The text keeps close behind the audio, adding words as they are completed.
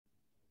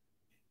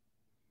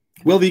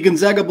Well, the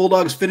Gonzaga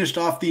Bulldogs finished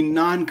off the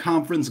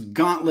non-conference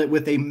gauntlet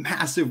with a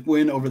massive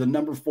win over the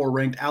number 4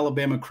 ranked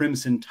Alabama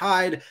Crimson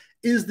Tide.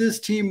 Is this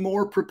team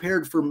more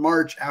prepared for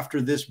March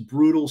after this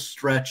brutal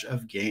stretch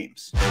of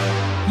games?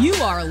 You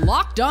are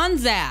Locked On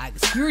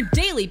Zags, your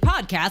daily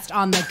podcast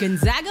on the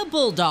Gonzaga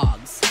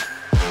Bulldogs.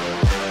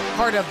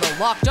 Part of the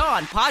Locked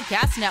On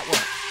Podcast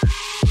Network.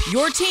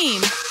 Your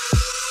team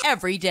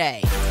every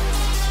day.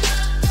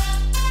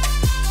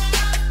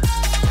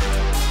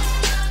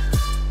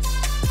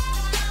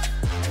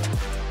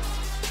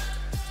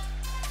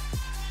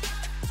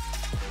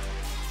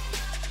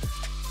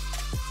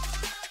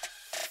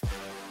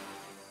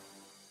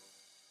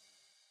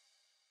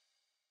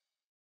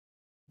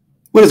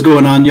 What is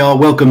going on, y'all?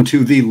 Welcome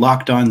to the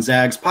Locked On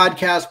Zags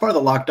podcast, part of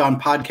the Locked On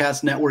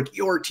Podcast Network,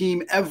 your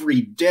team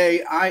every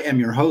day. I am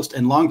your host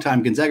and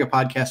longtime Gonzaga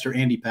podcaster,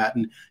 Andy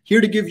Patton,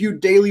 here to give you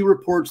daily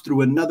reports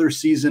through another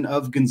season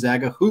of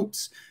Gonzaga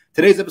Hoops.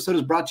 Today's episode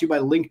is brought to you by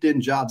LinkedIn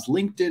Jobs.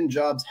 LinkedIn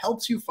Jobs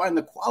helps you find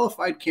the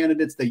qualified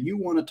candidates that you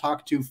want to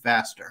talk to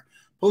faster.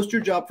 Post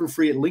your job for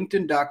free at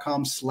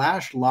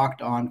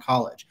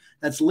linkedin.com/lockedoncollege.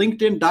 That's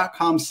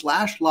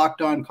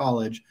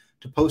linkedin.com/lockedoncollege.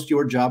 to post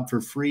your job for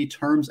free.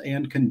 Terms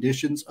and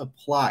conditions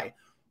apply.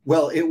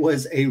 Well, it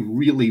was a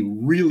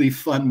really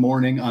fun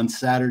morning on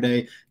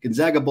Saturday.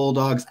 Gonzaga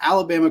Bulldogs,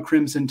 Alabama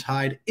Crimson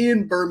Tide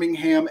in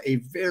Birmingham,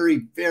 a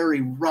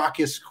very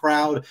raucous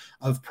crowd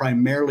of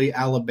primarily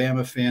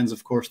Alabama fans.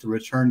 Of course, the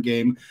return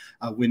game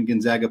when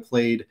Gonzaga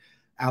played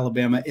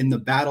Alabama in the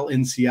battle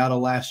in Seattle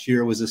last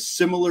year was a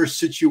similar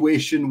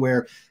situation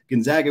where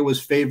Gonzaga was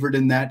favored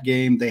in that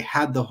game. They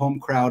had the home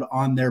crowd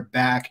on their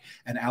back,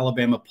 and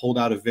Alabama pulled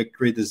out a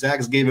victory. The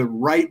Zags gave it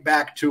right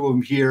back to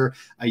them here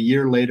a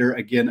year later.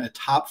 Again, a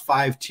top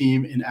 5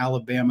 team in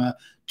Alabama.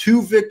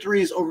 2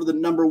 victories over the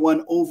number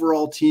 1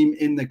 overall team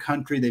in the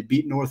country. They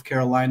beat North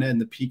Carolina in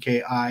the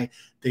PKI.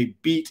 They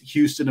beat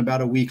Houston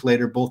about a week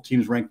later. Both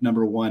teams ranked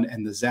number 1,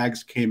 and the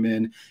Zags came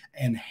in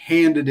and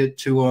handed it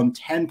to them.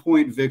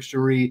 10-point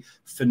victory.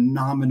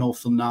 Phenomenal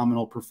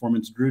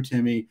performance. Drew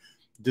Timme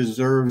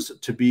deserves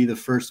to be the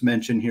first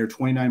mention here.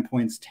 29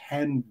 points,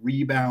 10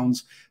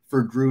 rebounds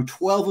for Drew,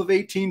 12 of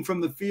 18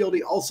 from the field.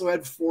 He also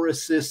had 4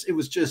 assists. It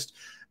was just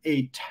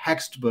a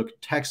textbook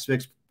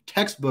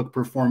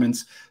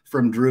performance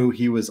from Drew.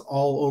 He was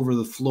all over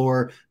the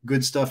floor.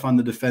 Good stuff on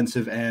the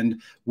defensive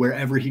end.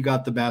 Wherever he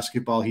got the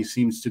basketball, he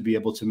seems to be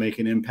able to make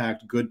an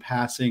impact. Good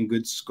passing,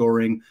 good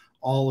scoring,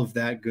 all of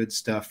that good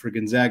stuff for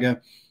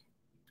Gonzaga.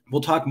 We'll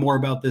talk more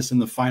about this in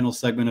the final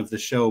segment of the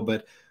show,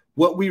 but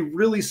what we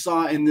really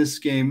saw in this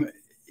game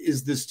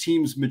is this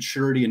team's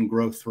maturity and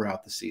growth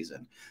throughout the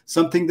season.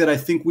 Something that I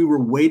think we were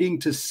waiting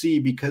to see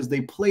because they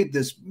played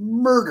this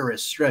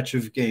murderous stretch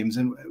of games.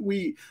 And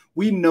we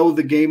know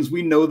the games,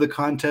 we know the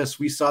contests.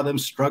 We saw them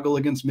struggle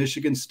against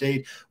Michigan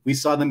State. We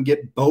saw them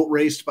get boat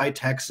raced by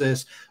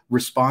Texas.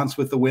 Response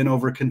with the win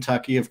over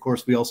Kentucky. Of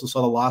course, we also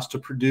saw the loss to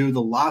Purdue,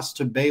 the loss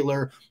to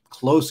Baylor,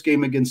 close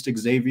game against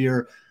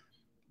Xavier.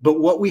 But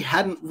what we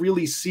hadn't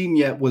really seen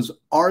yet was,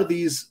 are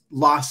these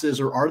losses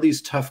or are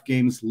these tough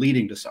games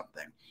leading to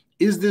something?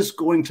 Is this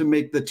going to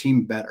make the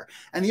team better?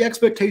 And the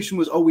expectation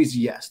was always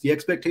yes. The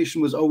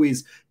expectation was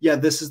always, yeah,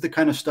 this is the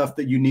kind of stuff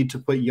that you need to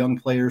put young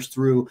players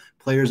through,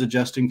 players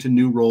adjusting to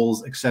new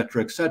roles, et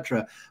cetera, et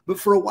cetera. But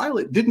for a while,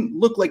 it didn't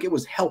look like it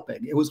was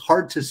helping. It was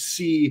hard to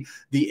see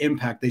the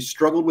impact. They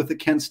struggled with the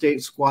Kent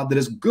State squad that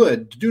is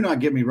good. Do not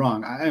get me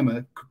wrong. I am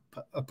a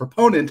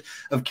proponent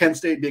of Kent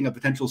State being a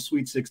potential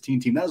Sweet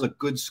 16 team. That was a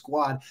good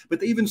squad, but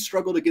they even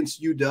struggled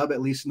against UW,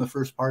 at least in the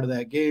first part of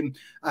that game.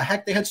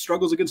 Heck, they had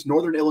struggles against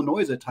Northern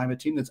Illinois at time, a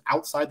team that's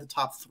outside the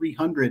top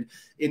 300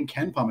 in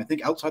KenPom. I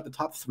think outside the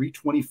top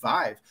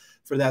 325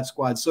 for that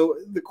squad. So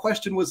the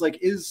question was like,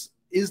 is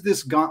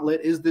this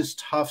gauntlet, is this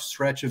tough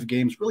stretch of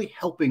games really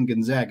helping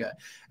Gonzaga?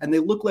 And they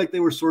looked like they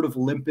were sort of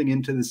limping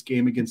into this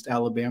game against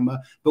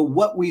Alabama. But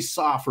what we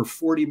saw for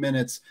 40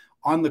 minutes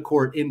on the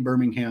court in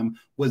Birmingham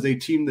was a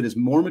team that is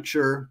more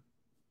mature,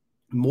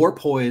 more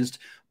poised,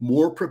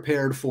 more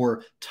prepared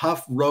for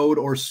tough road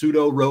or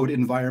pseudo road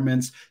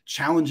environments,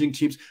 challenging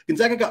teams.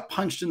 Gonzaga got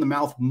punched in the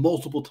mouth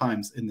multiple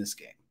times in this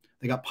game.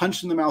 They got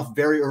punched in the mouth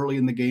very early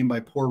in the game by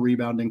poor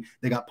rebounding.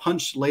 They got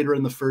punched later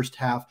in the first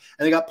half,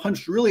 and they got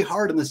punched really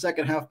hard in the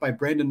second half by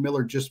Brandon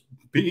Miller just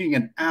being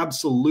an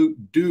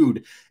absolute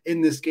dude in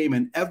this game.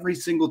 And every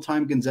single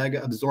time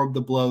Gonzaga absorbed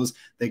the blows,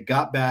 they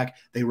got back,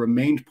 they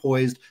remained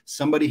poised.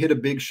 Somebody hit a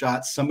big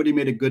shot, somebody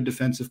made a good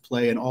defensive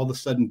play, and all of a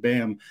sudden,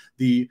 bam,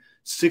 the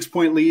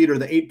 6-point lead or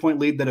the 8-point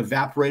lead that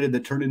evaporated,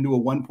 that turned into a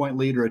 1-point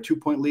lead or a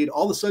 2-point lead,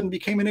 all of a sudden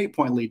became an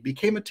 8-point lead,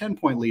 became a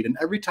 10-point lead. And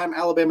every time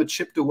Alabama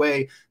chipped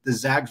away, the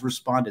Zags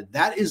responded.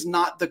 That is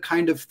not the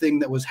kind of thing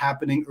that was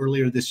happening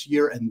earlier this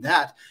year. And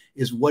that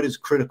is what is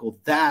critical.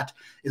 That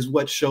is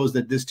what shows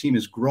that this team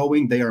is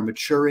growing. They are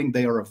maturing.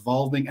 They are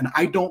evolving. And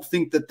I don't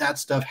think that that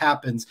stuff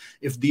happens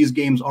if these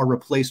games are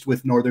replaced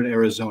with Northern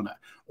Arizona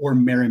or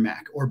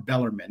Merrimack or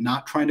Bellarmine.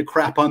 Not trying to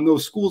crap on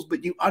those schools,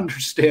 but you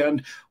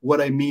understand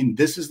what I mean.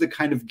 This is the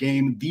kind of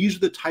game, these are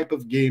the type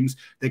of games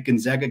that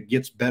Gonzaga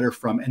gets better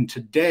from. And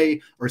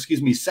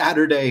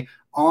Saturday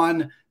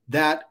on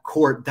that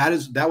court,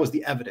 that was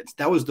the evidence.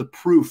 That was the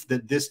proof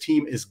that this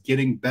team is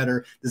getting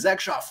better. The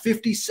Zags shot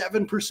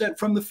 57%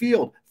 from the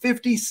field,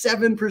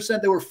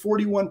 57%. They were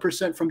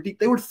 41% from deep.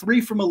 They were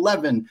 3 from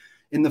 11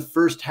 in the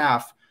first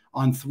half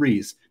on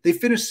threes. They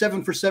finished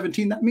 7 for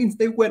 17. That means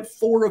they went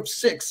 4 of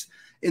 6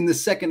 in the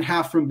second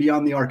half from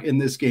beyond the arc in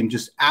this game.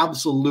 Just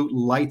absolute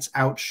lights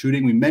out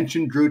shooting. We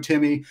mentioned Drew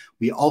Timme.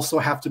 We also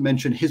have to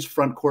mention his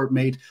front court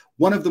mate,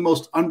 one of the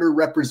most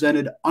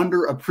underrepresented,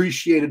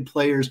 underappreciated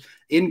players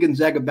in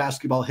Gonzaga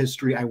basketball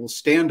history. I will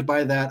stand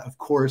by that. Of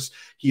course,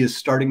 he is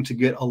starting to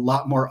get a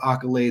lot more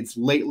accolades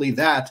lately.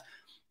 That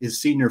is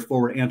senior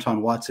forward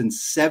Anton Watson,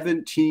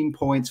 17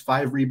 points,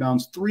 5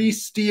 rebounds, 3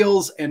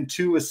 steals, and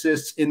 2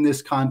 assists in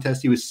this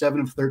contest. He was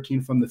 7 of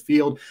 13 from the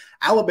field.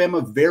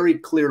 Alabama very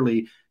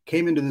clearly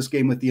came into this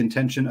game with the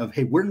intention of,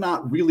 hey, we're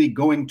not really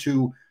going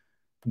to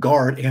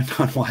guard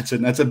Anton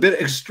Watson. That's a bit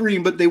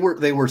extreme, but they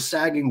were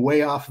sagging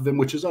way off of him,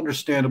 which is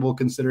understandable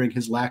considering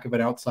his lack of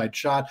an outside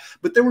shot.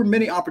 But there were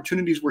many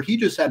opportunities where he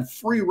just had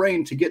free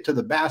reign to get to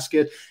the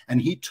basket,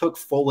 and he took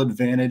full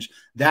advantage.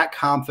 That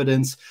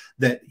confidence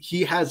that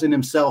he has in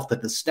himself,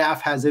 that the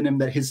staff has in him,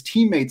 that his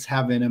teammates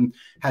have in him,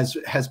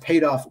 has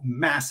paid off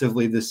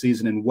massively this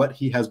season in what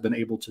he has been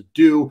able to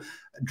do.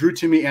 Drew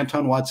Timme,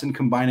 Anton Watson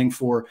combining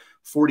for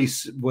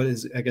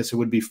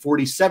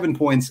 47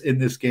 points in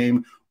this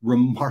game.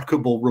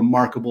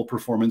 Remarkable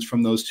performance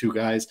from those two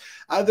guys.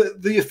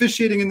 The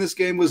officiating in this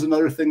game was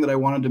another thing that I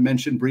wanted to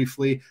mention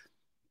briefly.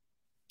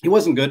 It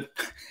wasn't good.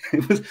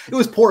 It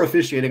was poor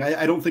officiating.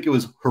 I don't think it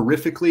was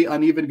horrifically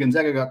uneven.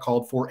 Gonzaga got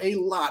called for a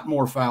lot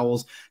more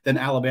fouls than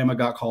Alabama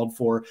got called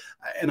for,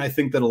 and I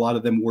think that a lot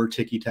of them were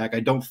ticky-tack.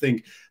 I don't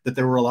think that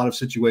there were a lot of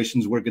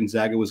situations where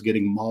Gonzaga was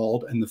getting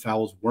mauled and the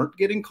fouls weren't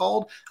getting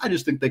called. I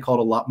just think they called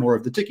a lot more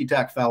of the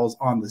ticky-tack fouls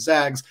on the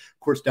Zags. Of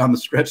course, down the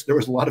stretch, there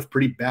was a lot of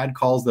pretty bad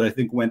calls that I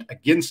think went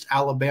against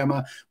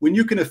Alabama. When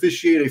you can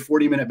officiate a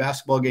 40-minute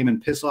basketball game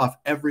and piss off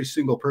every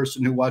single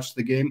person who watched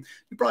the game,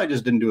 you probably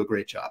just didn't do a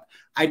great job.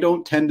 I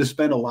don't tend to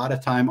spend a lot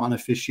of time on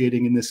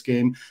officiating in this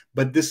game,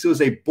 but this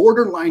was a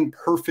borderline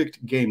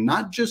perfect game,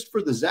 not just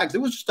for the Zags.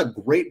 It was just a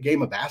great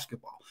game of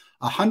basketball.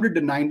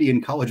 100-90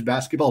 in college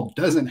basketball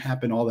doesn't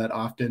happen all that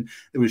often.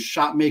 It was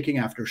shot making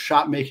after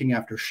shot making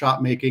after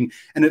shot making,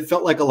 and it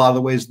felt like a lot of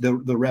the ways the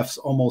refs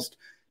almost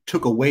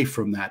took away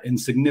from that in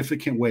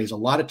significant ways. A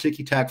lot of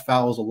ticky-tack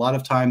fouls, a lot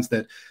of times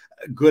that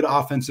good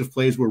offensive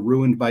plays were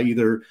ruined by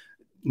either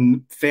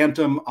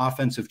phantom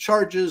offensive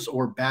charges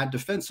or bad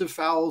defensive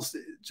fouls.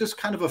 Just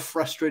kind of a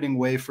frustrating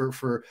way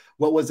for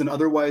what was an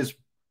otherwise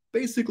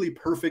basically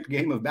perfect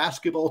game of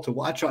basketball to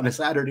watch on a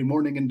Saturday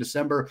morning in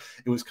December.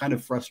 It was kind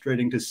of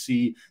frustrating to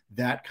see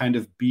that kind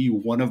of be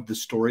one of the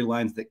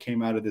storylines that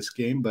came out of this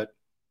game. But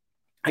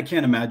I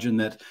can't imagine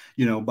that,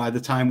 by the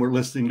time we're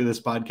listening to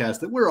this podcast,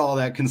 that we're all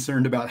that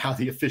concerned about how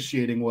the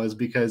officiating was,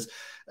 because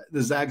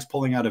the Zags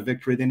pulling out a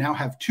victory. They now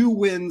have 2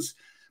 wins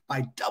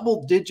by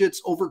double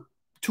digits over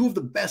 2 of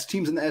the best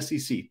teams in the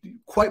SEC,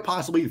 quite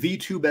possibly the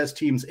 2 best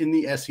teams in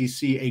the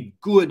SEC, a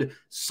good,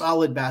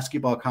 solid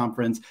basketball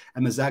conference.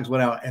 And the Zags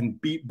went out and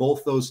beat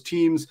both those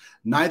teams.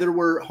 Neither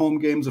were home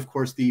games. Of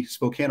course, the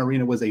Spokane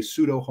Arena was a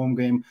pseudo home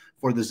game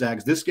for the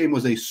Zags. This game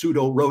was a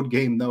pseudo road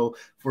game, though,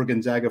 for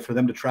Gonzaga, for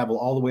them to travel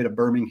all the way to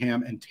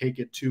Birmingham and take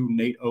it to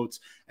Nate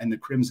Oates and the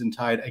Crimson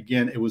Tide.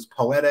 Again, it was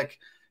poetic,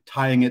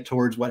 tying it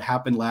towards what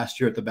happened last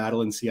year at the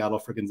Battle in Seattle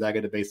for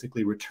Gonzaga to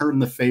basically return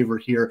the favor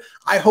here.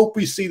 I hope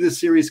we see this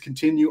series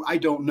continue. I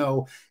don't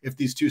know if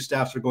these 2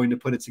 staffs are going to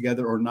put it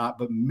together or not,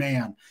 but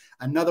man,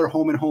 another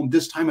home and home,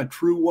 this time a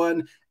true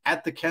one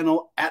at the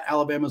Kennel at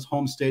Alabama's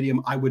home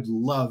stadium. I would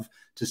love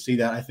to see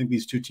that. I think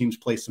these 2 teams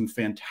play some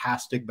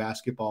fantastic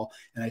basketball,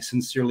 and I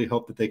sincerely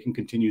hope that they can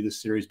continue this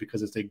series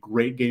because it's a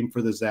great game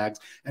for the Zags.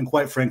 And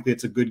quite frankly,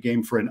 it's a good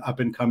game for an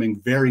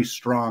up-and-coming, very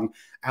strong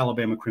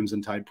Alabama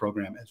Crimson Tide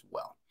program as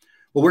well.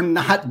 Well, we're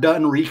not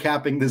done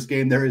recapping this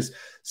game. There is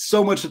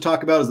so much to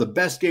talk about. It's the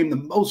best game, the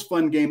most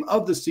fun game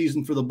of the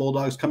season for the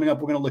Bulldogs. Coming up,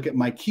 we're going to look at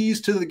my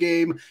keys to the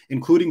game,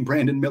 including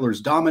Brandon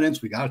Miller's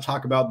dominance. We got to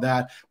talk about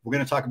that. We're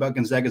going to talk about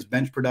Gonzaga's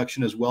bench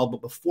production as well.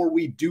 But before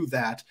we do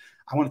that,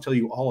 I want to tell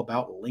you all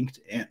about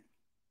LinkedIn.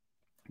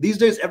 These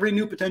days, every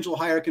new potential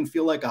hire can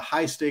feel like a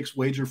high-stakes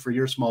wager for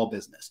your small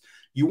business.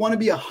 You want to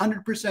be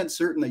 100%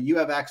 certain that you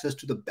have access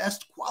to the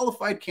best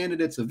qualified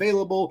candidates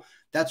available.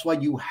 That's why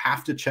you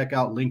have to check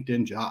out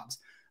LinkedIn Jobs.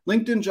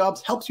 LinkedIn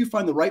Jobs helps you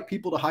find the right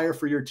people to hire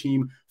for your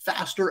team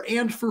faster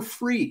and for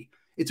free.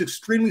 It's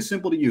extremely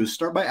simple to use.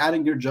 Start by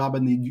adding your job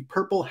in the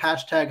purple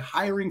hashtag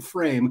hiring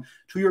frame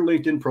to your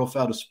LinkedIn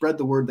profile to spread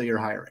the word that you're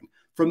hiring.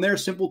 From there,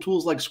 simple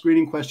tools like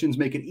screening questions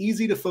make it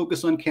easy to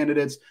focus on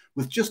candidates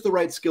with just the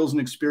right skills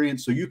and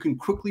experience so you can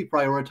quickly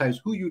prioritize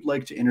who you'd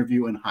like to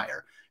interview and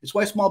hire. It's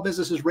why small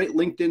businesses rate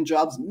LinkedIn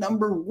Jobs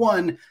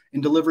 #1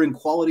 in delivering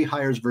quality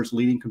hires versus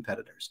leading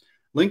competitors.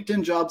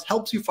 LinkedIn Jobs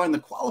helps you find the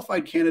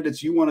qualified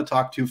candidates you want to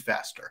talk to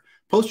faster.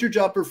 Post your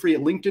job for free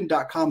at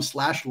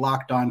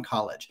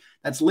linkedin.com/lockedoncollege.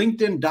 That's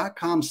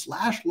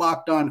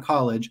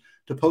linkedin.com/lockedoncollege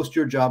to post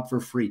your job for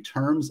free.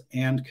 Terms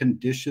and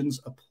conditions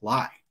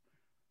apply.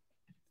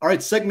 All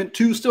right, segment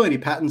 2, still Andy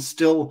Patton,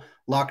 still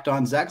Locked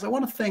On Zags. I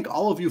want to thank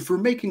all of you for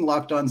making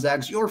Locked On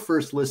Zags your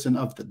first listen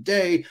of the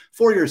day.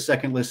 For your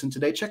second listen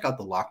today, check out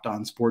the Locked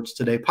On Sports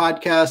Today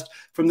podcast.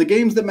 From the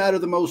games that matter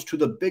the most to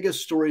the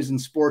biggest stories in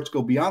sports,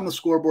 go beyond the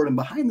scoreboard and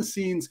behind the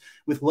scenes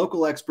with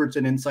local experts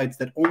and insights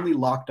that only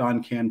Locked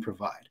On can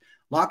provide.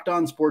 Locked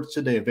On Sports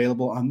Today,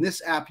 available on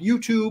this app,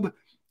 YouTube,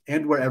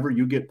 and wherever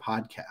you get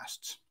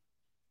podcasts.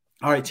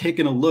 All right,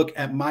 taking a look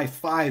at my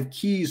 5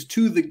 keys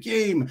to the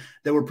game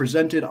that were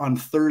presented on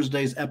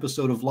Thursday's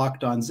episode of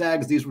Locked On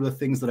Zags. These were the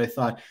things that I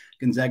thought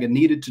Gonzaga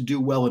needed to do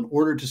well in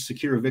order to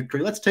secure a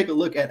victory. Let's take a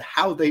look at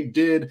how they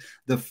did.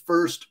 The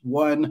first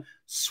one,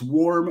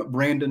 swarm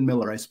Brandon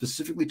Miller. I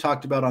specifically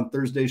talked about on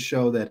Thursday's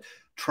show that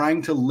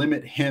trying to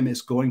limit him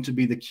is going to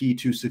be the key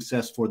to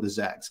success for the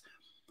Zags.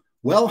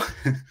 Well,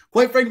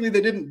 quite frankly,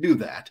 they didn't do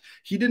that.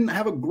 He didn't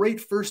have a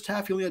great first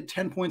half. He only had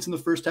 10 points in the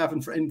first half.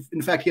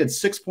 In fact, he had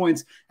 6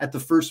 points at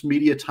the first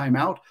media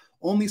timeout,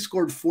 only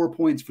scored 4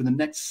 points for the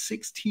next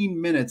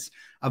 16 minutes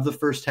of the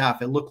first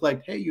half. It looked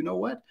like, hey, you know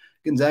what?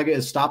 Gonzaga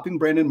is stopping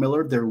Brandon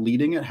Miller. They're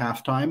leading at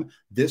halftime.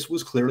 This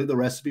was clearly the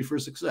recipe for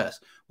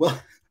success.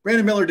 Well,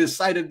 Brandon Miller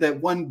decided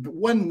that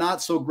one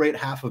not so great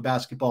half of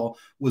basketball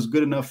was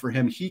good enough for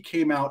him. He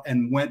came out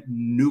and went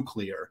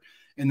nuclear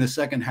in the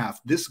second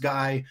half. This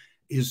guy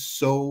is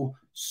so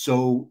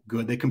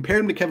good. They compared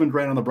him to Kevin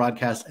Durant on the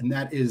broadcast, and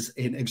that is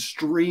an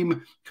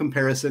extreme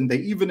comparison. They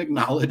even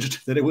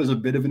acknowledged that it was a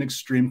bit of an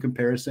extreme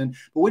comparison.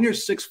 But when you're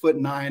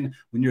 6'9",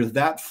 when you're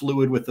that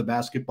fluid with the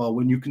basketball,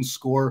 when you can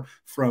score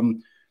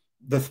from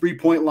the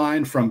three-point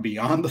line, from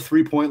beyond the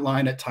three-point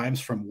line, at times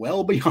from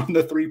well beyond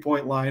the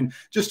three-point line,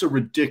 just a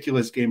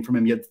ridiculous game from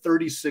him. He had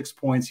 36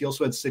 points. He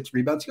also had 6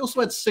 rebounds. He also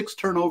had 6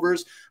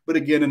 turnovers, but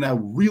again, in a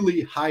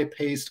really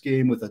high-paced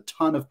game with a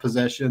ton of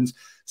possessions,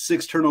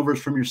 6 turnovers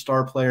from your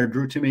star player.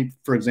 Drew Timme,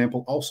 for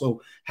example,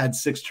 also had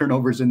 6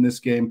 turnovers in this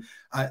game.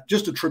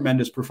 Just a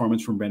tremendous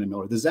performance from Brandon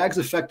Miller. The Zags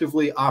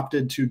effectively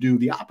opted to do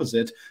the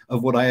opposite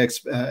of what I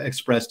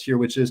expressed here,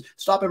 which is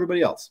stop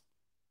everybody else.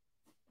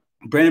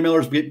 Brandon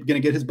Miller's going to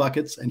get his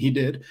buckets, and he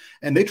did.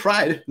 And they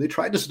tried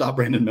to stop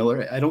Brandon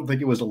Miller. I don't think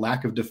it was a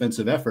lack of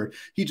defensive effort.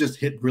 He just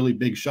hit really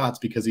big shots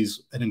because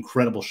he's an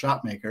incredible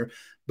shot maker.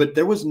 But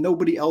there was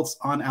nobody else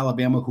on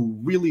Alabama who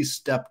really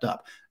stepped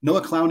up.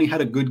 Noah Clowney had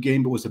a good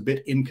game, but was a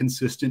bit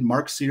inconsistent.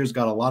 Mark Sears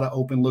got a lot of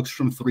open looks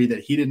from 3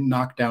 that he didn't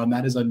knock down.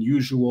 That is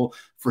unusual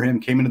for him.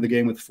 Came into the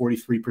game with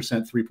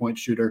 43% three-point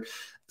shooter.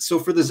 So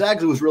for the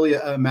Zags, it was really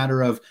a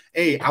matter of,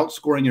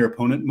 outscoring your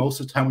opponent. Most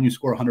of the time when you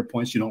score 100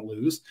 points, you don't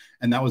lose.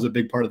 And that was a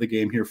big part of the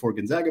game here for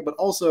Gonzaga, but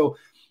also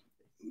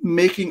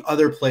making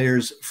other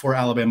players for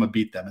Alabama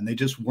beat them. And they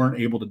just weren't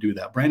able to do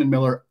that. Brandon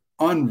Miller,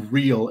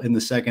 unreal in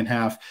the second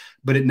half,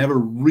 but it never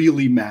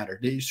really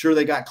mattered. Sure,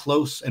 they got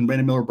close, and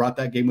Brandon Miller brought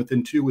that game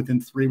within 2, within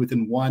 3,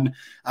 within 1.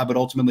 But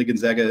ultimately,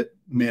 Gonzaga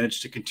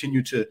managed to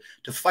continue to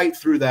fight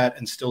through that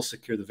and still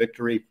secure the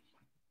victory.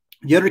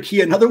 The other key,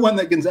 another one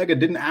that Gonzaga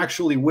didn't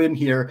actually win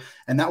here,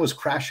 and that was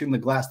crashing the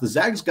glass. The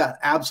Zags got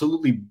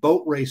absolutely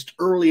boat raced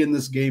early in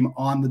this game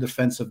on the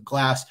defensive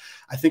glass.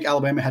 I think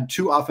Alabama had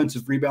 2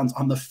 offensive rebounds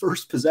on the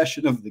first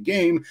possession of the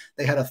game.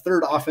 They had a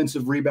 3rd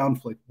offensive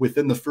rebound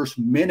within the first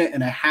minute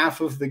and a half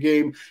of the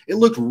game. It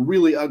looked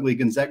really ugly.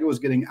 Gonzaga was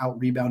getting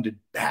out-rebounded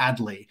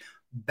badly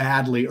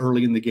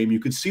early in the game. You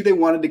could see they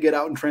wanted to get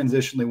out in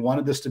transition. They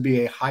wanted this to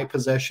be a high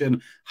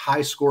possession,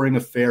 high scoring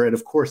affair. It,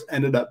 of course,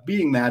 ended up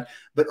being that.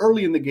 But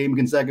early in the game,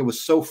 Gonzaga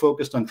was so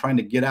focused on trying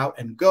to get out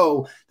and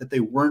go that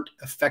they weren't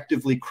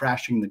effectively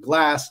crashing the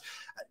glass.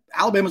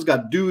 Alabama's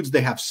got dudes.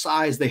 They have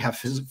size. They have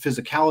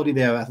physicality.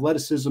 They have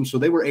athleticism. So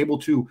they were able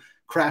to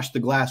crash the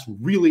glass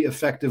really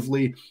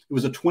effectively. It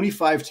was a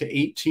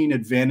 25-18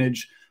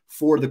 advantage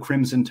for the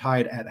Crimson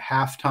Tide at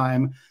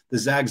halftime. The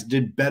Zags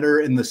did better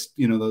in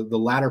the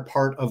latter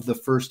part of the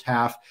first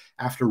half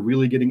after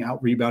really getting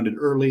out-rebounded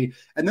early.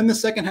 And then the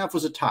second half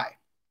was a tie,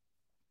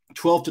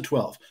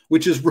 12-12,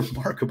 which is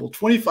remarkable.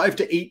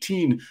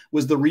 25-18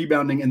 was the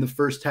rebounding in the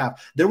first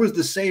half. There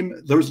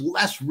was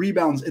less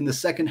rebounds in the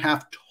second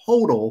half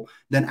total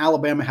than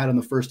Alabama had in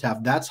the first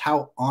half. That's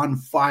how on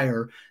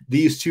fire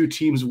these two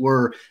teams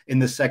were in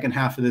the second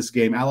half of this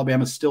game.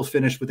 Alabama still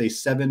finished with a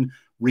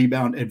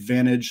 7-rebound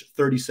advantage,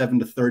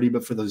 37-30,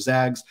 but for the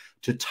Zags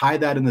to tie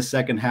that in the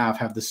second half,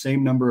 have the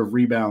same number of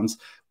rebounds,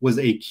 was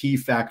a key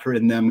factor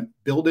in them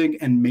building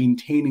and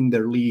maintaining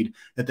their lead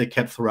that they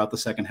kept throughout the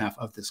second half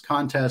of this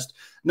contest.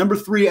 Number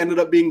 3 ended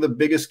up being the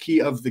biggest key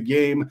of the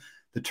game,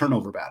 the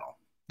turnover battle.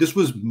 This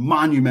was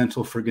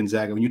monumental for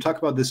Gonzaga. When you talk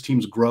about this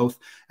team's growth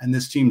and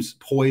this team's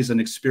poise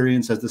and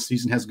experience as the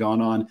season has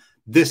gone on,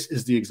 this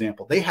is the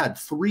example. They had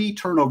 3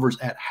 turnovers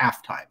at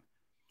halftime.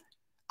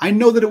 I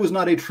know that it was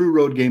not a true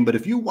road game, but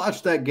if you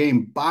watch that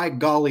game, by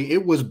golly,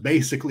 it was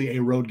basically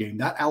a road game.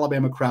 That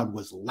Alabama crowd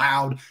was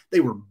loud. They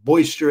were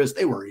boisterous.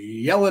 They were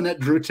yelling at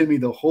Drew Timme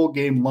the whole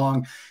game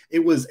long.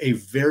 It was a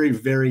very,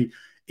 very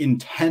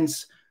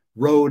intense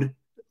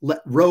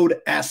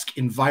road-esque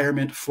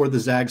environment for the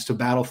Zags to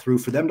battle through,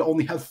 for them to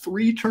only have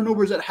 3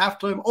 turnovers at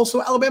halftime.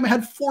 Also, Alabama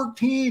had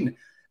 14.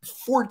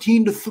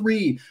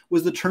 14-3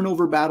 was the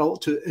turnover battle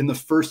in the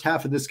first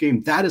half of this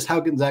game. That is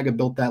how Gonzaga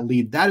built that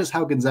lead. That is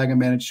how Gonzaga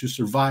managed to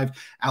survive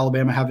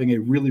Alabama having a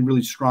really,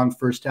 really strong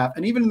first half.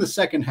 And even in the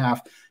second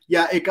half,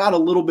 yeah, it got a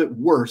little bit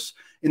worse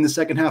in the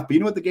second half. But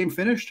you know what the game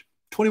finished?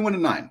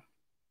 21-9.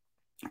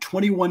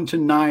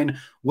 21-9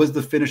 was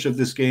the finish of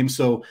this game.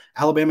 So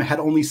Alabama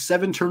had only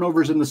 7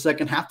 turnovers in the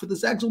second half, but the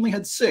Zags only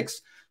had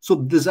 6. So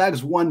the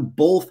Zags won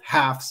both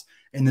halves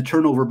in the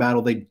turnover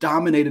battle. They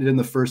dominated in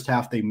the first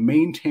half. They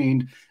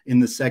maintained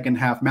in the second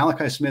half.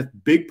 Malach Smith,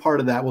 big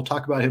part of that. We'll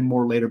talk about him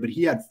more later, but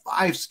he had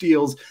 5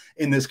 steals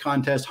in this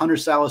contest. Hunter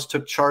Sallis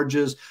took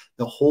charges.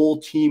 The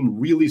whole team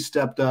really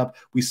stepped up.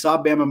 We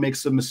saw Bama make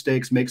some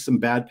mistakes, make some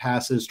bad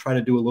passes, try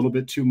to do a little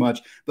bit too much.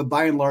 But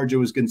by and large, it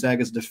was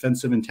Gonzaga's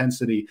defensive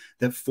intensity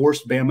that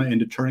forced Bama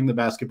into turning the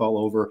basketball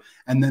over.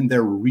 And then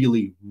their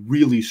really,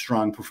 really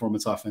strong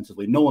performance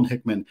offensively. Nolan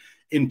Hickman,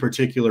 in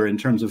particular, in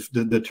terms of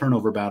the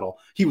turnover battle,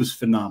 he was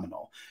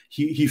phenomenal.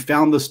 He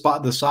found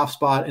the soft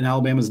spot in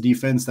Alabama's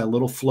defense, that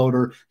little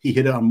floater. He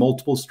hit it on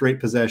multiple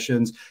straight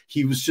possessions.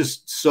 He was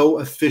just so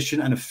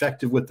efficient and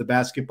effective with the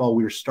basketball.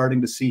 We were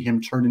starting to see him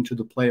turn into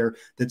the player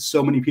that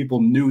so many people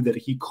knew that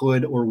he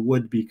could or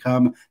would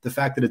become. The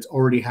fact that it's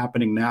already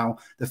happening now,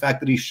 the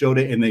fact that he showed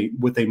it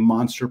with a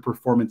monster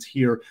performance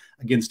here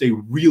against a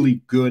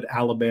really good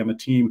Alabama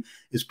team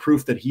is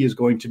proof that he is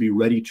going to be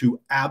ready to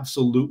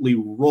absolutely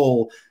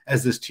roll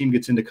as this team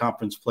gets into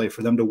conference play.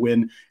 For them to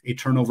win a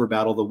turnover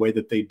battle the way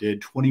that they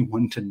did,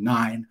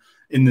 21-9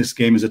 in this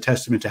game, is a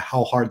testament to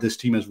how hard this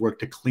team has worked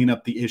to clean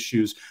up the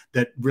issues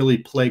that really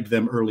plagued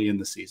them early in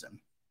the season.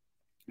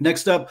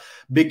 Next up,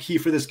 big key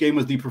for this game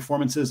was the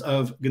performances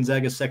of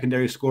Gonzaga's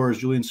secondary scorers,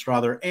 Julian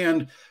Strawther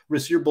and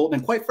Rasir Bolton.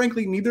 And quite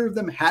frankly, neither of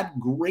them had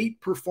great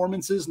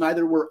performances.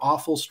 Neither were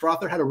awful.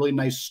 Strawther had a really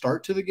nice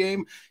start to the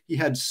game. He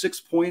had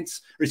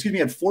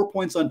 4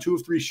 points on 2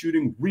 of 3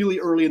 shooting really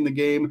early in the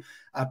game.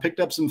 Picked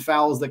up some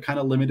fouls that kind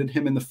of limited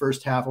him in the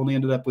first half, only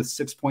ended up with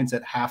 6 points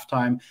at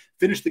halftime,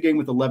 finished the game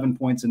with 11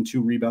 points and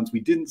 2 rebounds. We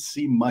didn't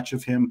see much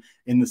of him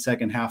in the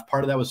second half.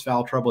 Part of that was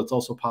foul trouble. It's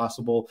also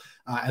possible,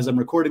 as I'm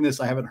recording this,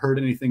 I haven't heard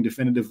anything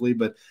definitively,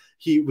 but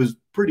he was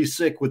pretty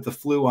sick with the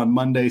flu on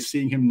Monday.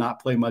 Seeing him not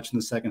play much in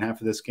the second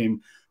half of this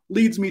game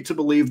leads me to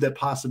believe that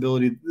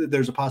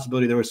there's a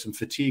possibility there was some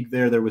fatigue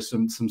there. There was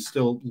some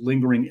still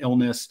lingering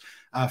illness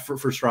for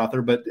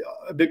Strawther, but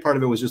a big part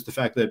of it was just the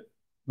fact that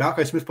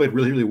Malach Smith played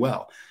really, really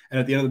well. And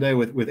at the end of the day,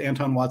 with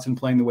Anton Watson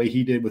playing the way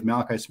he did, with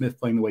Malach Smith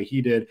playing the way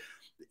he did,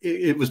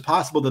 it was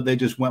possible that they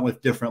just went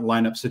with different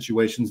lineup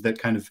situations that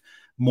kind of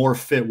more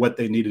fit what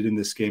they needed in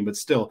this game. But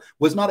still,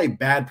 was not a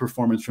bad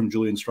performance from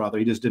Julian Strawther.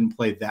 He just didn't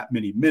play that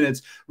many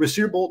minutes.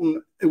 Rasir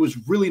Bolton, it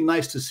was really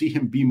nice to see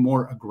him be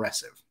more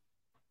aggressive.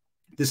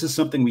 This is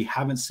something we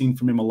haven't seen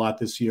from him a lot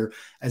this year,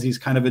 as he's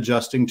kind of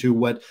adjusting to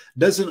what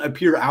doesn't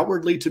appear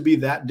outwardly to be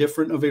that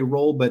different of a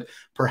role, but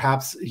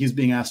perhaps he's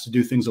being asked to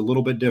do things a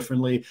little bit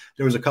differently.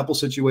 There was a couple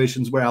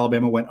situations where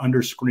Alabama went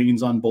under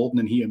screens on Bolton,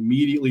 and he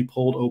immediately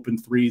pulled open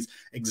threes,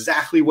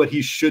 exactly what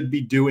he should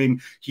be doing.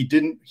 He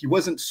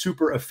wasn't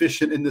super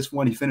efficient in this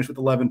one. He finished with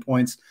 11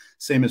 points,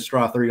 same as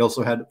Strawther. He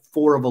also had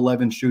 4 of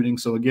 11 shooting.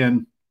 So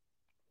again,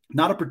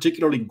 not a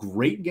particularly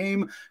great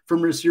game from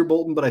Rasir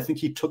Bolton, but I think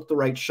he took the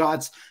right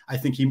shots. I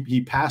think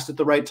he passed at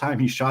the right time.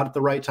 He shot at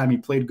the right time. He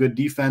played good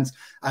defense.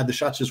 The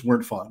shots just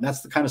weren't falling.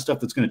 That's the kind of stuff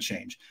that's going to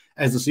change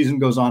as the season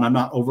goes on. I'm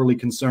not overly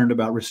concerned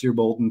about Rasir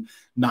Bolton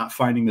not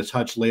finding the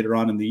touch later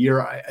on in the year.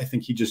 I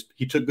think he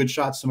took good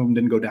shots. Some of them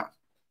didn't go down.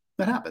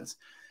 That happens.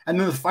 And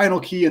then the final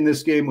key in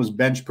this game was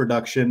bench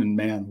production. And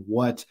man,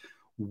 what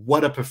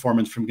a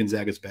performance from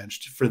Gonzaga's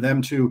bench. For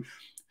them to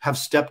have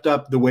stepped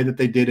up the way that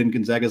they did in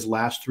Gonzaga's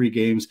last 3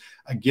 games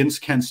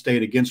against Kent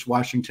State, against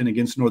Washington,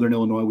 against Northern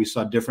Illinois. We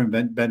saw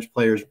different bench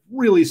players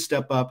really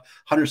step up.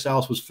 Hunter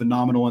Sallis was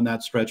phenomenal in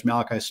that stretch.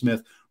 Malach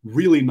Smith,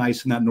 really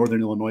nice in that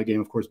Northern Illinois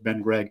game. Of course,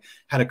 Ben Gregg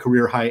had a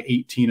career-high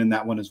 18 in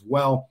that one as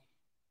well.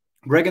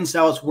 Gregg and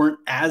Sallis weren't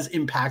as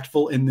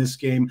impactful in this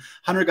game.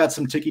 Hunter got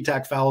some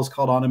ticky-tack fouls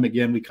called on him.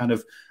 Again, we kind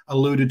of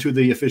alluded to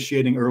the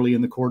officiating early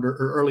in the quarter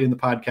or early in the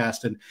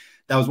podcast, and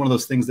that was one of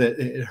those things that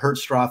it hurt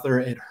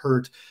Strawther, it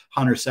hurt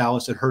Hunter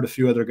Sallis, it hurt a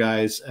few other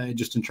guys,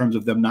 just in terms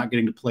of them not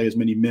getting to play as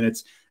many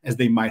minutes as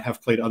they might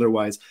have played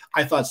otherwise.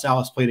 I thought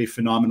Sallis played a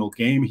phenomenal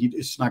game.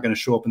 It's not going to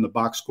show up in the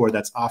box score.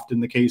 That's often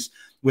the case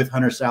with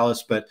Hunter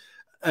Sallis, but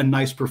a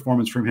nice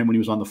performance from him when he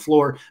was on the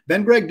floor.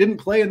 Ben Gregg didn't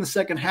play in the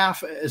second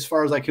half, as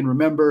far as I can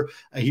remember.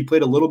 He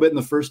played a little bit in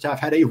the first half,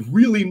 had a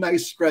really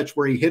nice stretch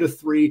where he hit a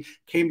 3,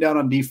 came down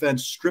on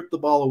defense, stripped the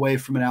ball away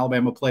from an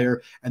Alabama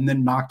player, and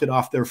then knocked it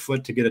off their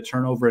foot to get a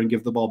turnover and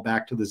give the ball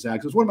back to the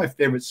Zags. It was one of my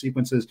favorite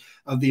sequences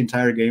of the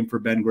entire game for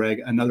Ben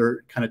Gregg,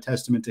 another kind of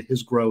testament to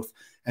his growth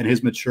and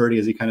his maturity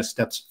as he kind of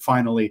steps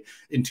finally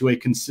into a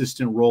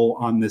consistent role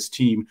on this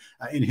team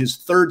in his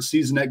third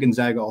season at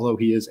Gonzaga, although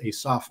he is a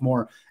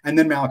sophomore. And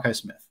then Malach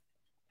Smith.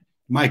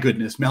 My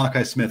goodness,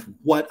 Malach Smith,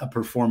 what a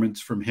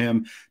performance from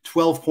him.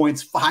 12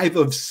 points, 5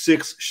 of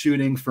 6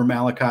 shooting for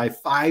Malach,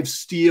 5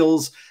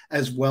 steals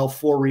as well,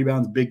 4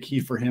 rebounds, big key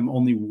for him,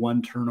 only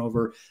 1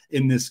 turnover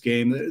in this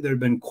game. There have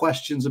been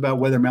questions about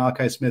whether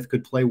Malach Smith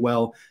could play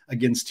well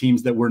against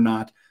teams that were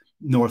not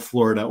North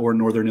Florida or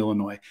Northern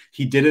Illinois.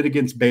 He did it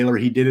against Baylor.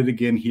 He did it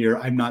again here.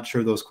 I'm not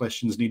sure those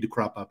questions need to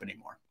crop up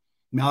anymore.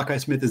 Malach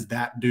Smith is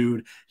that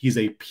dude. He's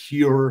a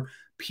pure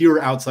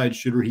outside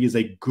shooter. He is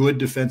a good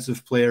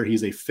defensive player.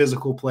 He's a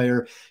physical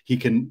player. He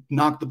can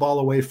knock the ball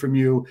away from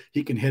you.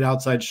 He can hit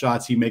outside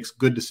shots. He makes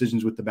good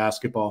decisions with the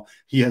basketball.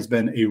 He has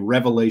been a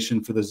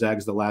revelation for the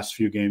Zags the last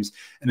few games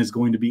and is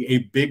going to be a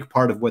big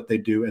part of what they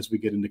do as we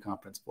get into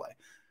conference play,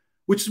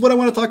 which is what I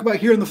want to talk about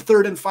here in the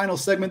third and final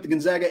segment. The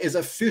Gonzaga is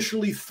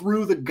officially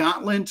through the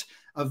gauntlet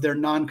of their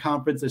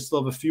non-conference. They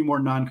still have a few more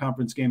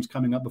non-conference games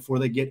coming up before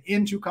they get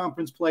into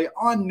conference play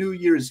on New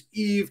Year's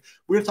Eve.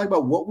 We're going to talk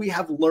about what we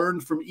have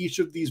learned from each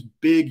of these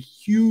big,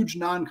 huge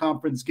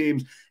non-conference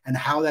games and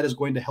how that is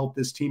going to help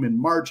this team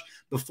in March.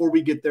 Before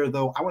we get there,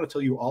 though, I want to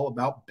tell you all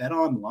about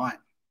BetOnline.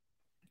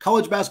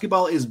 College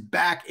basketball is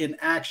back in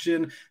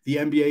action. The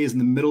NBA is in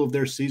the middle of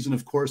their season,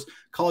 of course.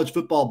 College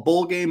football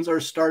bowl games are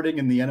starting,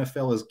 and the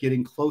NFL is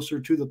getting closer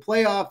to the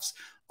playoffs.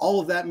 All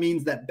of that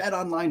means that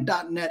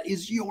betonline.net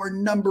is your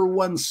number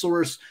one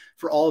source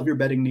for all of your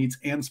betting needs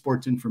and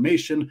sports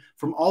information,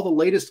 from all the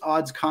latest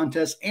odds,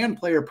 contests, and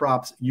player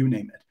props, you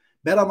name it.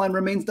 BetOnline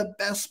remains the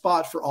best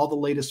spot for all the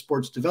latest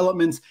sports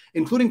developments,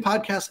 including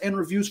podcasts and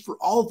reviews for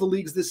all of the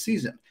leagues this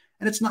season.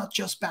 And it's not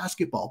just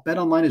basketball.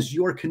 BetOnline is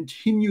your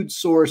continued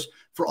source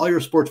for all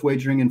your sports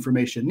wagering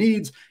information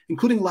needs,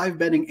 including live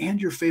betting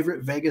and your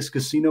favorite Vegas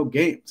casino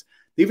games.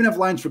 They even have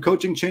lines for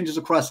coaching changes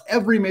across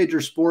every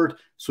major sport,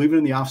 so even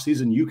in the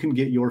offseason, you can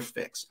get your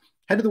fix.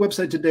 Head to the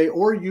website today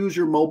or use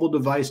your mobile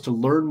device to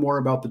learn more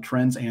about the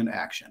trends and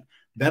action.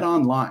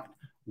 BetOnline,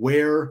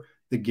 where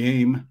the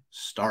game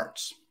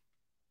starts.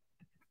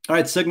 All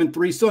right, segment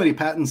 3, still Eddie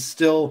Patton,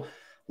 still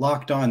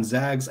Locked On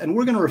Zags, and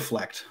we're going to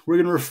reflect. We're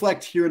going to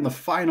reflect here in the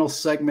final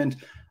segment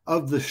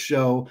of the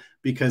show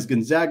because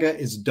Gonzaga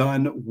is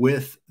done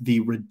with the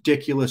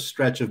ridiculous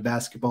stretch of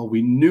basketball.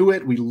 We knew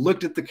it. We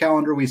looked at the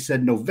calendar. We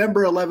said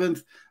November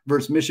 11th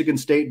versus Michigan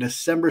State,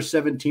 December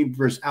 17th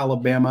versus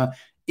Alabama.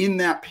 In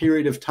that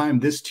period of time,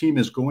 this team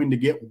is going to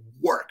get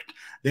worked.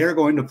 They're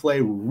going to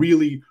play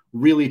really,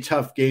 really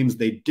tough games.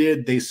 They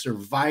did. They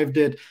survived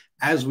it.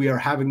 As we are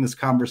having this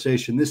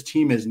conversation, this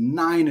team is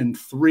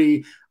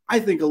 9-3. I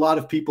think a lot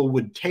of people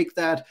would take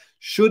that,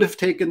 should have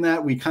taken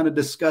that. We kind of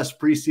discussed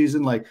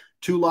preseason, like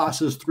 2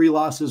 losses, 3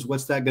 losses.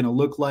 What's that going to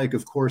look like?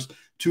 Of course,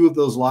 2 of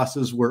those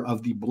losses were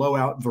of the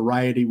blowout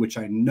variety, which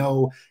I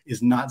know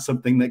is not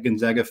something that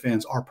Gonzaga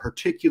fans are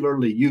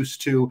particularly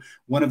used to.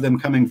 One of them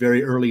coming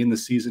very early in the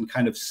season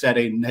kind of set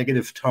a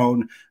negative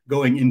tone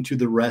going into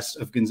the rest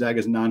of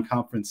Gonzaga's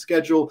non-conference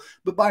schedule.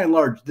 But by and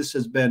large, this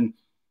has been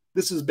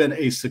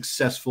a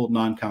successful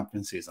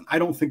non-conference season. I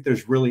don't think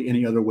there's really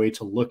any other way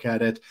to look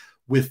at it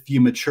with the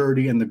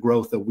maturity and the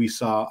growth that we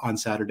saw on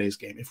Saturday's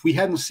game. If we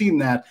hadn't seen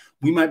that,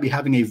 we might be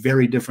having a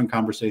very different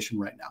conversation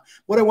right now.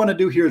 What I want to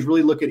do here is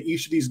really look at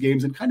each of these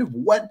games and kind of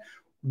what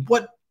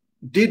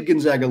did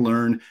Gonzaga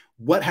learn?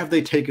 What have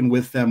they taken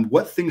with them?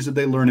 What things did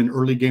they learn in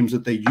early games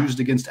that they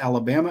used against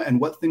Alabama? And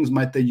what things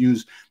might they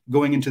use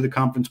going into the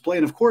conference play?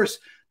 And of course,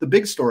 the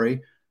big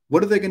story,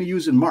 what are they going to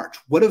use in March?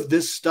 What of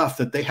this stuff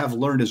that they have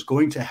learned is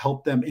going to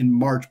help them in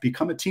March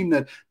become a team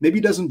that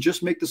maybe doesn't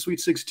just make the Sweet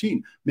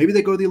 16? Maybe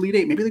they go to the Elite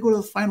 8. Maybe they go to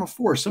the Final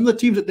Four. Some of the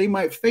teams that they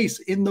might face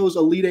in those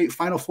Elite 8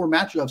 Final Four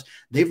matchups,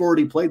 they've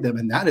already played them.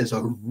 And that is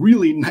a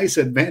really nice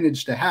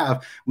advantage to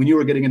have when you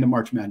are getting into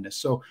March Madness.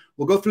 So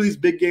we'll go through these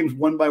big games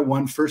one by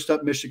one. First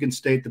up, Michigan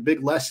State. The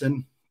big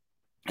lesson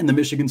in the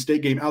Michigan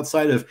State game,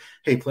 outside of,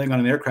 hey, playing on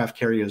an aircraft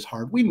carrier is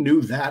hard. We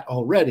knew that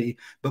already,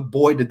 but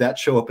boy, did that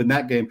show up in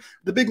that game.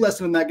 The big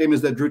lesson in that game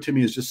is that Drew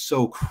Timme is just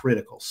so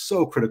critical,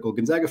 so critical.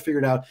 Gonzaga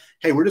figured out,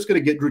 hey, we're just going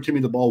to get Drew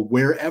Timme the ball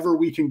wherever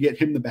we can get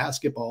him the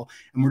basketball,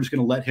 and we're just going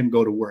to let him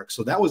go to work.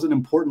 So that was an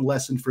important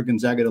lesson for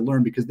Gonzaga to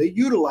learn because they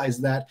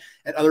utilized that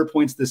at other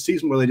points this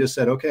season where they just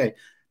said, okay,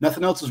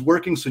 nothing else is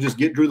working, so just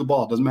get Drew the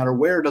ball. Doesn't matter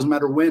where, doesn't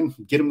matter when,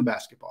 get him the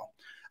basketball.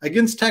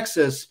 Against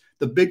Texas,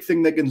 the big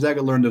thing that Gonzaga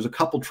learned, there's a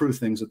couple true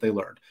things that they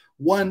learned.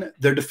 One,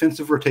 their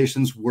defensive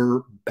rotations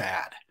were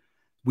bad.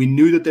 We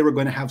knew that they were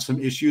going to have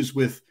some issues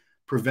with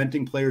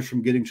preventing players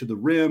from getting to the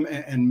rim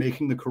and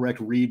making the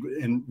correct read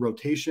and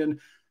rotation.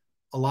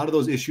 A lot of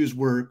those issues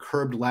were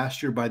curbed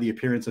last year by the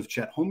appearance of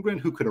Chet Holmgren,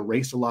 who could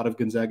erase a lot of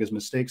Gonzaga's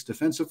mistakes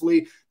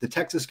defensively. The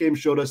Texas game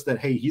showed us that,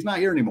 hey, he's not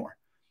here anymore.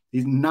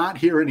 He's not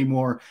here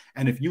anymore.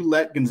 And if you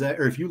let Gonzaga,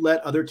 or if you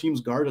let other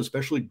teams guard,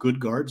 especially good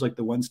guards like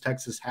the ones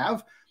Texas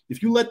have,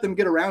 if you let them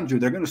get around you,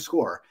 they're going to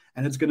score,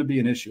 and it's going to be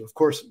an issue. Of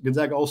course,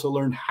 Gonzaga also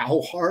learned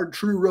how hard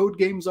true road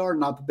games are.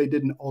 Not that they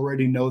didn't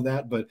already know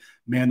that, but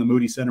man, the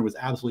Moody Center was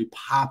absolutely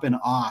popping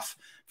off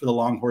for the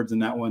Longhorns in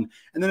that one.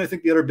 And then I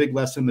think the other big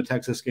lesson in the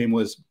Texas game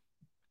was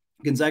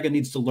Gonzaga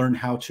needs to learn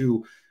how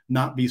to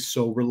not be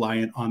so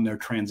reliant on their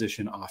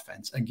transition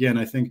offense. Again,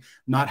 I think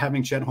not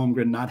having Chet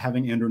Holmgren, not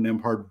having Andrew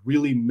Nembhard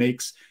really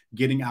makes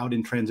getting out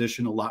in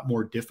transition a lot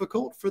more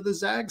difficult for the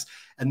Zags.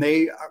 And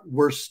they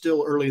were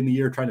still early in the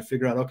year trying to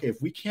figure out, okay,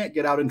 if we can't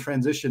get out in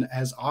transition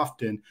as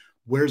often,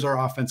 where's our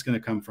offense going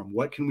to come from?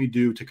 What can we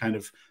do to kind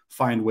of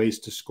find ways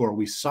to score?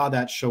 We saw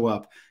that show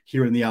up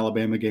here in the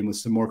Alabama game with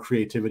some more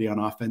creativity on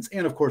offense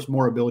and, of course,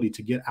 more ability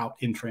to get out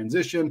in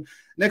transition.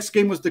 Next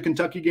game was the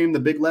Kentucky game. The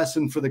big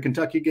lesson for the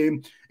Kentucky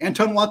game,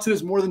 Anton Watson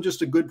is more than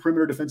just a good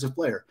perimeter defensive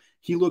player.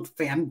 He looked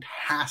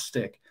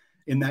fantastic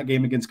in that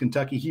game against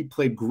Kentucky. He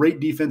played great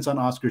defense on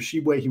Oscar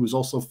Tshiebwe. He was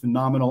also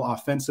phenomenal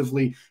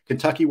offensively.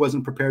 Kentucky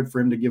wasn't prepared for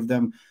him to give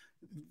them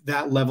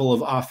that level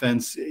of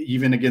offense.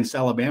 Even against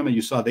Alabama,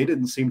 you saw they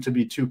didn't seem to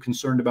be too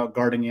concerned about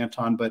guarding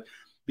Anton, but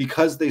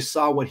because they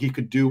saw what he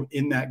could do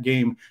in that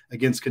game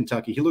against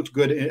Kentucky, he looked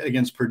good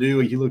against Purdue.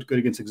 He looked good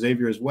against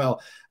Xavier as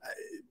well.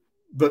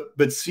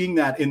 But seeing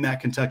that in that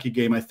Kentucky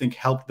game, I think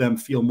helped them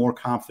feel more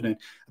confident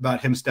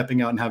about him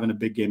stepping out and having a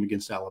big game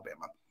against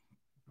Alabama.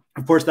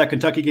 Of course, that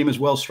Kentucky game as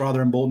well,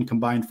 Strother and Bolton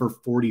combined for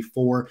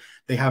 44.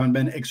 They haven't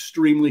been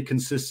extremely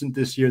consistent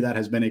this year. That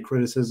has been a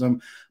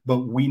criticism,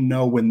 but we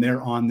know when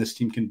they're on, this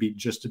team can beat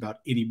just about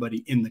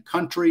anybody in the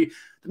country.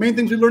 The main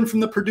things we learned from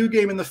the Purdue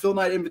game in the Phil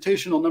Knight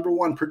Invitational, number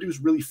one, Purdue's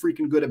really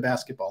freaking good at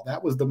basketball.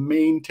 That was the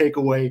main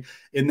takeaway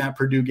in that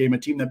Purdue game. A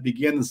team that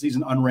began the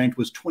season unranked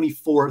was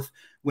 24th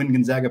when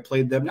Gonzaga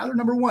played them. Now they're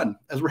number one.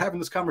 As we're having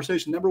this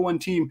conversation, number one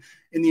team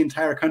in the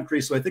entire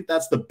country. So I think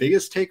that's the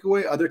biggest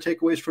takeaway. Other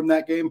takeaways from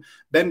that game,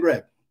 Ben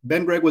Gregg.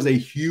 Ben Gregg was a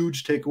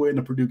huge takeaway in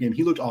the Purdue game.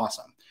 He looked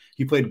awesome.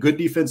 He played good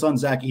defense on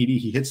Zach Edey.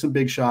 He hit some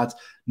big shots.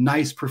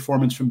 Nice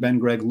performance from Ben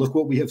Gregg. Look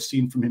what we have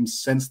seen from him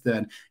since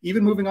then.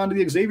 Even moving on to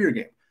the Xavier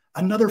game.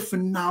 Another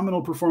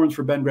phenomenal performance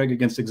for Ben Gregg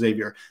against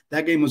Xavier.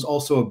 That game was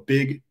also a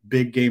big,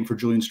 big game for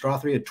Julian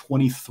Strother. He had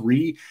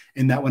 23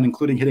 in that one,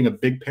 including hitting a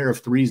big pair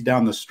of threes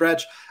down the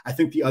stretch. I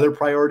think the other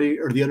priority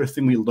or the other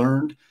thing we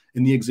learned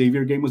in the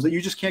Xavier game was that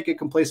you just can't get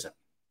complacent.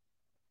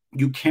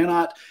 You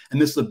cannot, and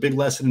this is a big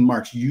lesson in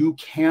March, you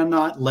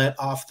cannot let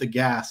off the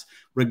gas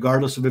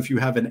regardless of if you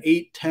have an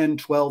 8, 10,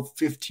 12,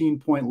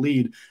 15-point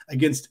lead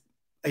against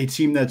a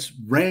team that's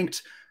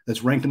ranked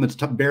in the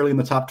top, barely in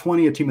the top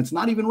 20, a team that's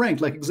not even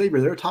ranked like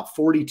Xavier. They're a top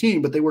 40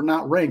 team, but they were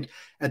not ranked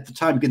at the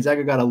time.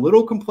 Gonzaga got a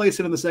little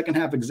complacent in the second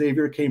half.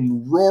 Xavier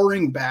came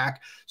roaring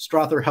back.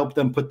 Strother helped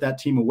them put that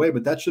team away,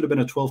 but that should have been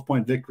a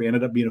 12-point victory.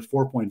 Ended up being a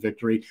 4-point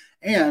victory.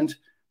 And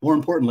more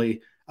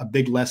importantly, a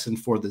big lesson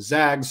for the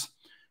Zags.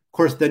 Of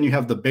course, then you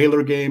have the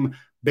Baylor game.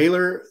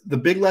 Baylor, the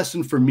big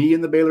lesson for me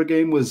in the Baylor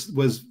game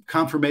was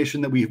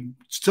confirmation that we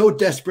so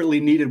desperately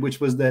needed, which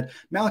was that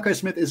Malach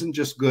Smith isn't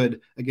just good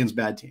against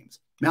bad teams.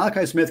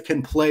 Malach Smith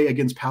can play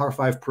against Power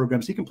 5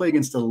 programs. He can play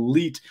against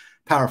elite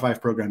Power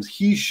 5 programs.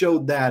 He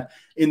showed that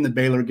in the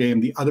Baylor game.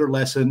 The other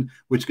lesson,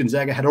 which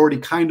Gonzaga had already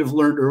kind of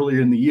learned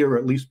earlier in the year, or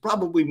at least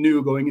probably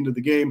knew going into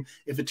the game,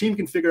 if a team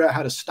can figure out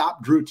how to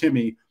stop Drew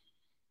Timme,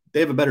 they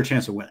have a better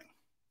chance of winning.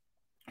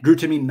 Drew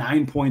Timme,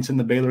 9 points in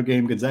the Baylor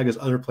game. Gonzaga's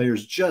other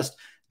players just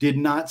did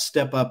not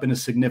step up in a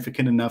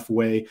significant enough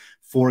way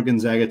for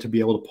Gonzaga to be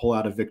able to pull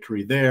out a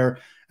victory there.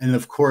 And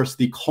of course,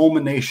 the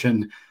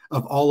culmination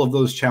of all of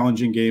those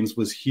challenging games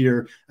was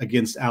here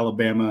against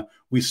Alabama.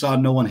 We saw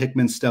Nolan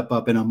Hickman step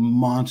up in a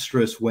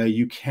monstrous way.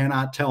 You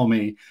cannot tell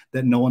me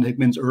that Nolan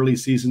Hickman's early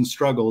season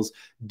struggles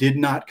did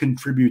not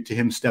contribute to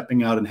him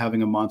stepping out and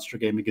having a monster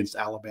game against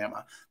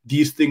Alabama.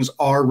 These things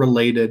are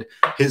related.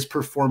 His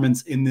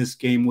performance in this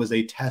game was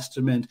a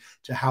testament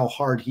to how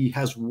hard he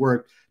has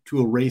worked to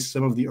erase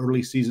some of the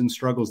early season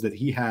struggles that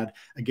he had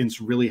against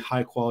really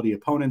high quality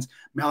opponents.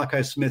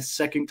 Malach Smith,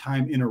 second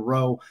time in a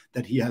row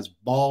that he has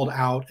balled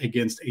out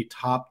against a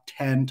top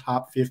 10,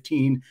 top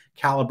 15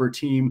 caliber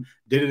team.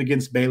 Did it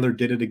against Baylor,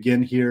 did it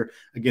again here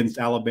against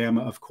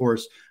Alabama. Of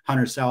course,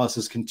 Hunter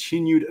Salas's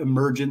continued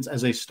emergence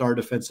as a star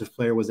defensive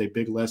player was a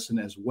big lesson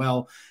as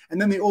well.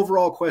 And then the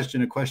overall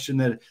question, a question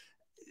that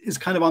is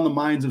kind of on the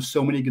minds of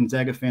so many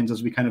Gonzaga fans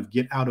as we kind of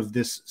get out of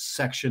this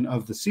section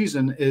of the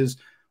season is,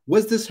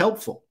 was this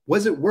helpful?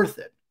 Was it worth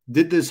it?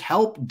 Did this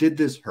help? Did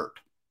this hurt?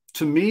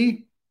 To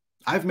me,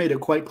 I've made it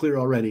quite clear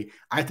already.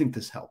 I think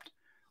this helped.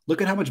 Look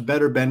at how much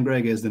better Ben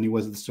Gregg is than he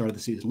was at the start of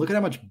the season. Look at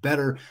how much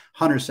better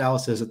Hunter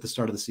Salas is at the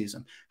start of the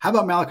season. How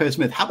about Malach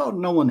Smith? How about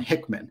Nolan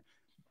Hickman?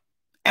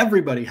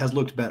 Everybody has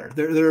looked better.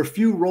 There are a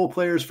few role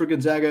players for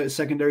Gonzaga,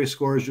 secondary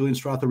scorers, Julian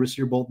Strother,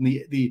 Rasir Bolton.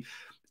 The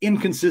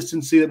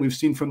inconsistency that we've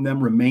seen from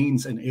them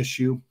remains an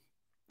issue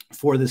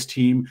for this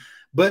team.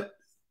 But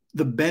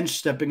the bench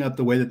stepping up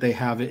the way that they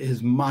have it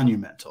is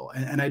monumental.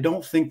 And I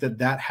don't think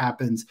that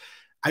happens.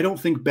 I don't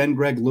think Ben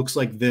Gregg looks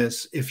like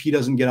this if he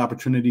doesn't get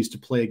opportunities to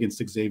play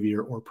against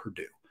Xavier or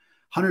Purdue.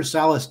 Hunter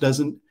Salas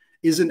doesn't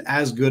isn't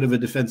as good of a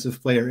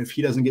defensive player if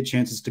he doesn't get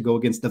chances to go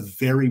against the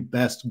very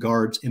best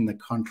guards in the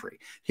country.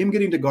 Him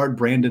getting to guard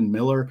Brandon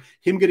Miller,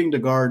 him getting to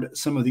guard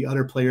some of the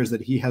other players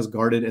that he has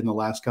guarded in the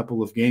last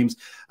couple of games,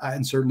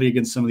 and certainly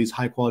against some of these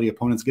high-quality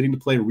opponents, getting to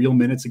play real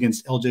minutes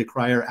against LJ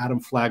Cryer, Adam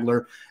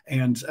Flagler,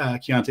 and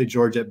Keontae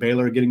George at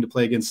Baylor, getting to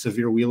play against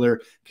Severe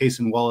Wheeler,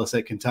 Cason Wallace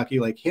at Kentucky,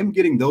 like him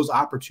getting those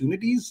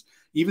opportunities,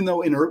 even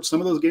though in some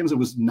of those games it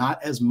was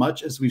not as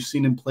much as we've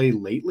seen him play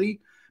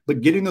lately,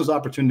 but getting those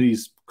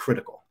opportunities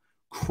critical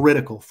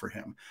for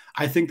him.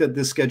 I think that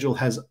this schedule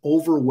has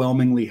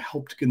overwhelmingly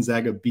helped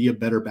Gonzaga be a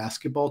better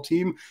basketball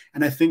team.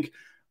 And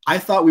I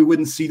thought we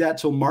wouldn't see that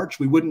till March.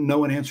 We wouldn't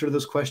know an answer to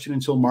this question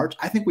until March.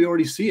 I think we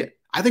already see it.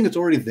 I think it's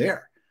already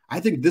there. I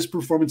think this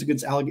performance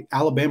against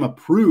Alabama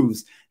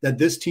proves that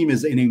this team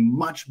is in a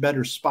much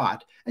better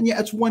spot. And yeah,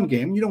 it's one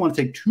game. You don't want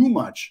to take too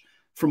much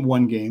from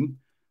one game.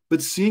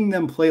 But seeing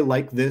them play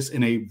like this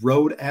in a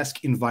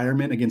road-esque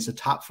environment against a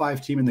top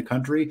 5 team in the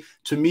country,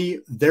 to me,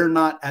 they're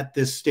not at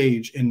this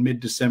stage in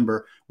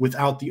mid-December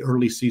without the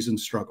early season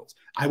struggles.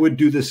 I would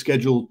do this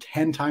schedule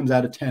 10 times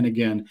out of 10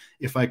 again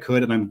if I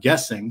could. And I'm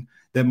guessing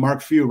that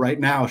Mark Few right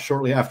now,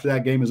 shortly after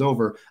that game is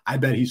over, I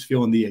bet he's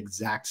feeling the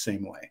exact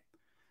same way.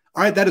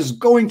 All right, that is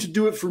going to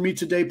do it for me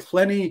today.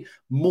 Plenty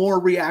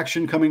more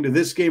reaction coming to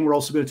this game. We're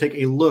also going to take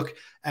a look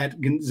at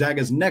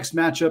Gonzaga's next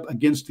matchup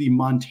against the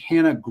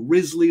Montana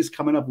Grizzlies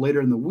coming up later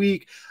in the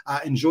week.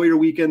 Enjoy your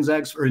weekend,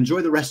 Zags, or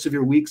enjoy the rest of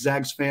your week,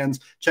 Zags fans.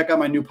 Check out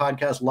my new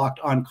podcast, Locked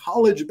on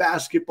College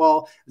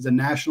Basketball. It's a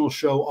national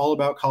show all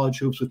about college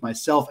hoops with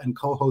myself and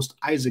co-host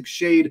Isaac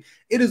Shade.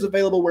 It is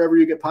available wherever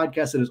you get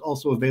podcasts. It is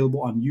also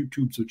available on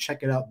YouTube, so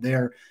check it out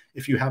there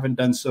if you haven't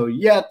done so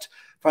yet.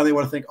 Finally, I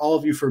want to thank all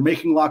of you for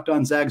making Locked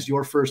on Zags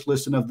your first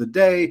listen of the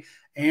day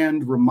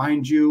and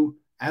remind you,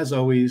 as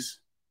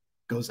always,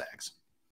 go Zags.